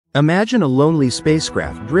Imagine a lonely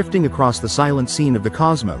spacecraft drifting across the silent scene of the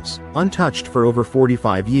cosmos, untouched for over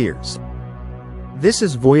 45 years. This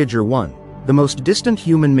is Voyager 1, the most distant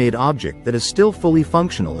human-made object that is still fully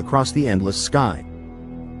functional across the endless sky.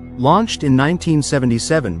 Launched in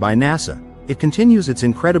 1977 by NASA, it continues its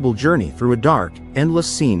incredible journey through a dark, endless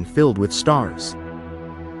scene filled with stars.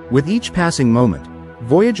 With each passing moment,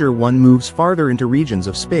 Voyager 1 moves farther into regions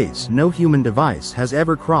of space no human device has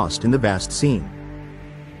ever crossed in the vast scene.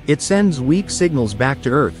 It sends weak signals back to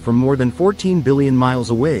Earth from more than 14 billion miles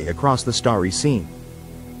away across the starry scene.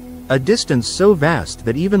 A distance so vast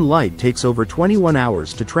that even light takes over 21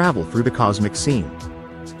 hours to travel through the cosmic scene.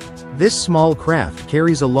 This small craft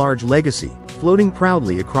carries a large legacy, floating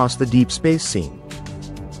proudly across the deep space scene.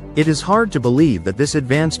 It is hard to believe that this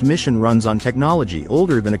advanced mission runs on technology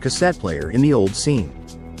older than a cassette player in the old scene.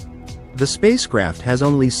 The spacecraft has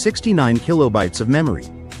only 69 kilobytes of memory,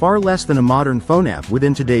 far less than a modern phone app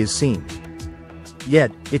within today's scene.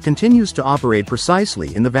 Yet, it continues to operate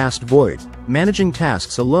precisely in the vast void, managing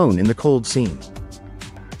tasks alone in the cold scene.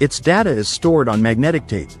 Its data is stored on magnetic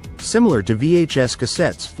tape, similar to VHS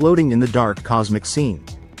cassettes floating in the dark cosmic scene.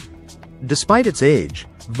 Despite its age,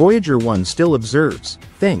 Voyager 1 still observes,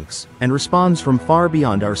 thinks, and responds from far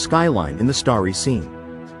beyond our skyline in the starry scene.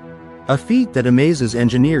 A feat that amazes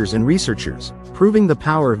engineers and researchers, proving the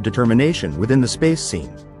power of determination within the space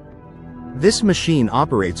scene. This machine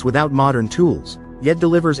operates without modern tools, yet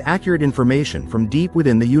delivers accurate information from deep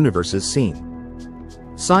within the universe's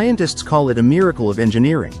scene. Scientists call it a miracle of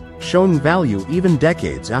engineering, showing value even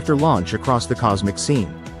decades after launch across the cosmic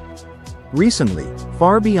scene. Recently,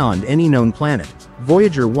 far beyond any known planet,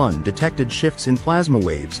 Voyager 1 detected shifts in plasma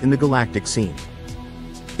waves in the galactic scene.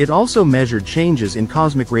 It also measured changes in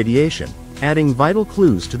cosmic radiation, adding vital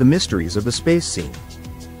clues to the mysteries of the space scene.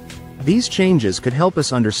 These changes could help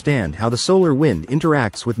us understand how the solar wind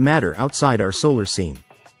interacts with matter outside our solar scene.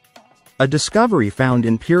 A discovery found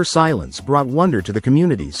in pure silence brought wonder to the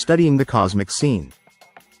community studying the cosmic scene.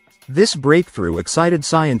 This breakthrough excited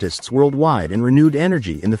scientists worldwide and renewed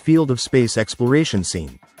energy in the field of space exploration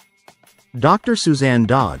scene. Dr. Suzanne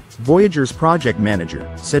Dodd, Voyager's project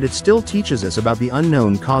manager, said it still teaches us about the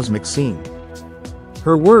unknown cosmic scene.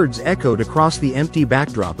 Her words echoed across the empty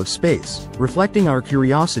backdrop of space, reflecting our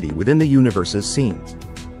curiosity within the universe's scene.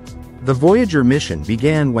 The Voyager mission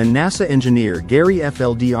began when NASA engineer Gary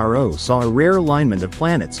Fldro saw a rare alignment of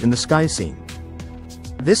planets in the sky scene.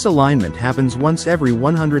 This alignment happens once every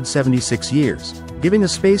 176 years, giving a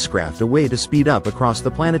spacecraft a way to speed up across the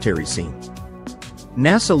planetary scene.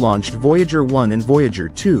 NASA launched Voyager 1 and Voyager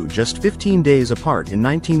 2 just 15 days apart in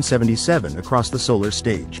 1977 across the solar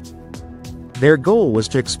stage. Their goal was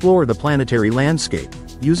to explore the planetary landscape,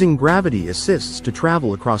 using gravity assists to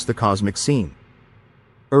travel across the cosmic scene.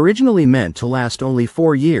 Originally meant to last only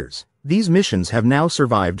 4 years, these missions have now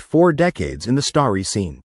survived 4 decades in the starry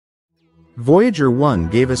scene. Voyager 1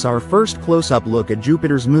 gave us our first close-up look at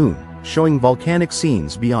Jupiter's moon, showing volcanic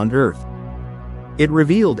scenes beyond Earth. It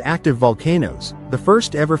revealed active volcanoes, the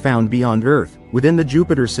first ever found beyond Earth, within the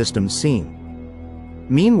Jupiter system's scene.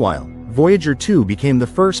 Meanwhile, Voyager 2 became the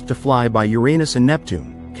first to fly by Uranus and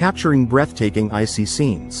Neptune, capturing breathtaking icy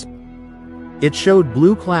scenes. It showed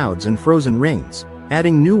blue clouds and frozen rings,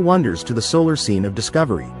 adding new wonders to the solar scene of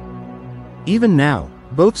discovery. Even now,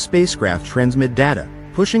 both spacecraft transmit data,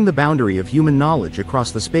 pushing the boundary of human knowledge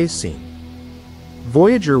across the space scene.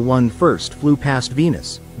 Voyager 1 first flew past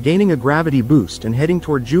Venus, gaining a gravity boost and heading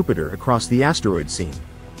toward Jupiter across the asteroid scene.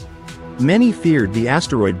 Many feared the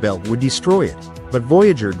asteroid belt would destroy it, but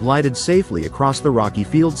Voyager glided safely across the rocky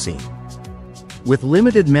field scene. With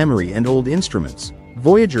limited memory and old instruments,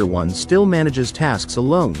 Voyager 1 still manages tasks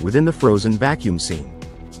alone within the frozen vacuum scene.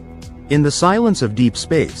 In the silence of deep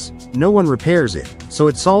space, no one repairs it, so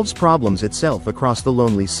it solves problems itself across the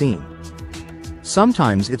lonely scene.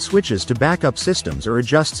 Sometimes it switches to backup systems or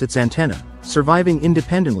adjusts its antenna, surviving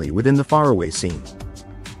independently within the faraway scene.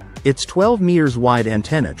 Its 12 meters wide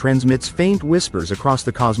antenna transmits faint whispers across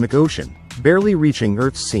the cosmic ocean, barely reaching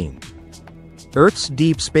Earth's scene. Earth's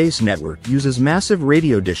deep space network uses massive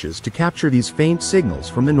radio dishes to capture these faint signals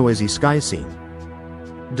from the noisy sky scene.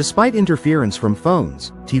 Despite interference from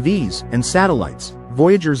phones, TVs, and satellites,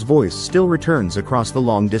 Voyager's voice still returns across the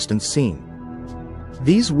long-distance scene.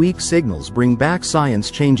 These weak signals bring back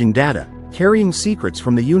science-changing data, carrying secrets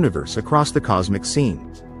from the universe across the cosmic scene.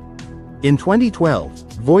 In 2012,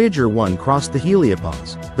 Voyager 1 crossed the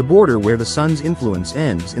heliopause, the border where the Sun's influence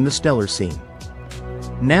ends in the stellar scene.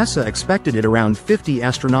 NASA expected it around 50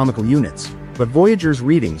 astronomical units, but Voyager's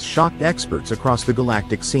readings shocked experts across the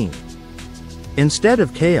galactic scene. Instead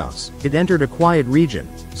of chaos, it entered a quiet region,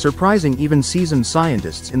 surprising even seasoned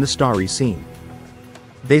scientists in the starry scene.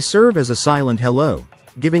 They serve as a silent hello,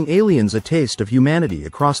 giving aliens a taste of humanity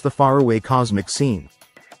across the faraway cosmic scene.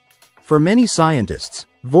 For many scientists,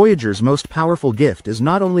 Voyager's most powerful gift is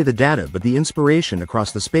not only the data but the inspiration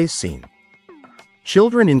across the space scene.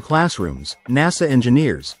 Children in classrooms, NASA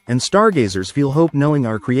engineers, and stargazers feel hope knowing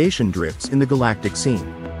our creation drifts in the galactic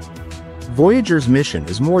scene. Voyager's mission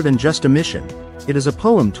is more than just a mission, it is a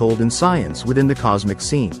poem told in science within the cosmic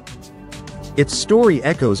scene. Its story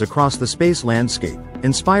echoes across the space landscape,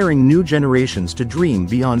 inspiring new generations to dream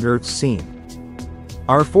beyond Earth's scene.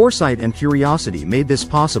 Our foresight and curiosity made this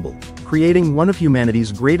possible, creating one of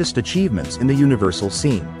humanity's greatest achievements in the universal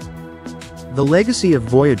scene. The legacy of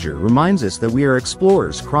Voyager reminds us that we are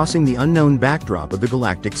explorers crossing the unknown backdrop of the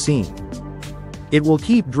galactic scene. It will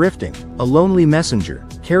keep drifting, a lonely messenger,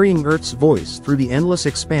 carrying Earth's voice through the endless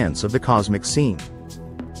expanse of the cosmic scene.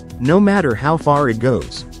 No matter how far it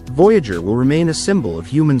goes, Voyager will remain a symbol of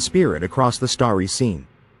human spirit across the starry scene.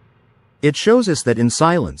 It shows us that in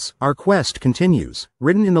silence, our quest continues,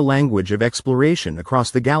 written in the language of exploration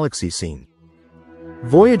across the galaxy scene.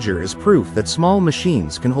 Voyager is proof that small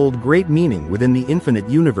machines can hold great meaning within the infinite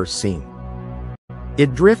universe scene.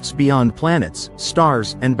 It drifts beyond planets,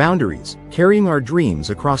 stars, and boundaries, carrying our dreams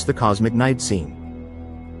across the cosmic night scene.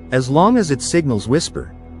 As long as its signals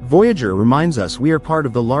whisper, Voyager reminds us we are part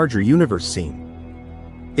of the larger universe scene.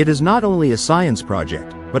 It is not only a science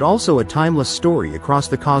project, but also a timeless story across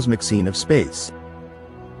the cosmic scene of space.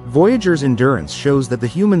 Voyager's endurance shows that the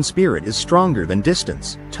human spirit is stronger than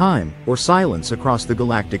distance, time, or silence across the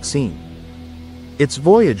galactic scene. Its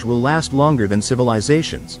voyage will last longer than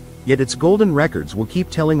civilizations, yet its golden records will keep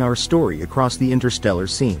telling our story across the interstellar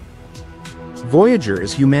scene. Voyager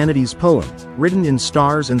is humanity's poem, written in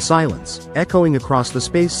stars and silence, echoing across the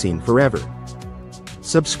space scene forever.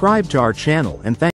 Subscribe to our channel and thank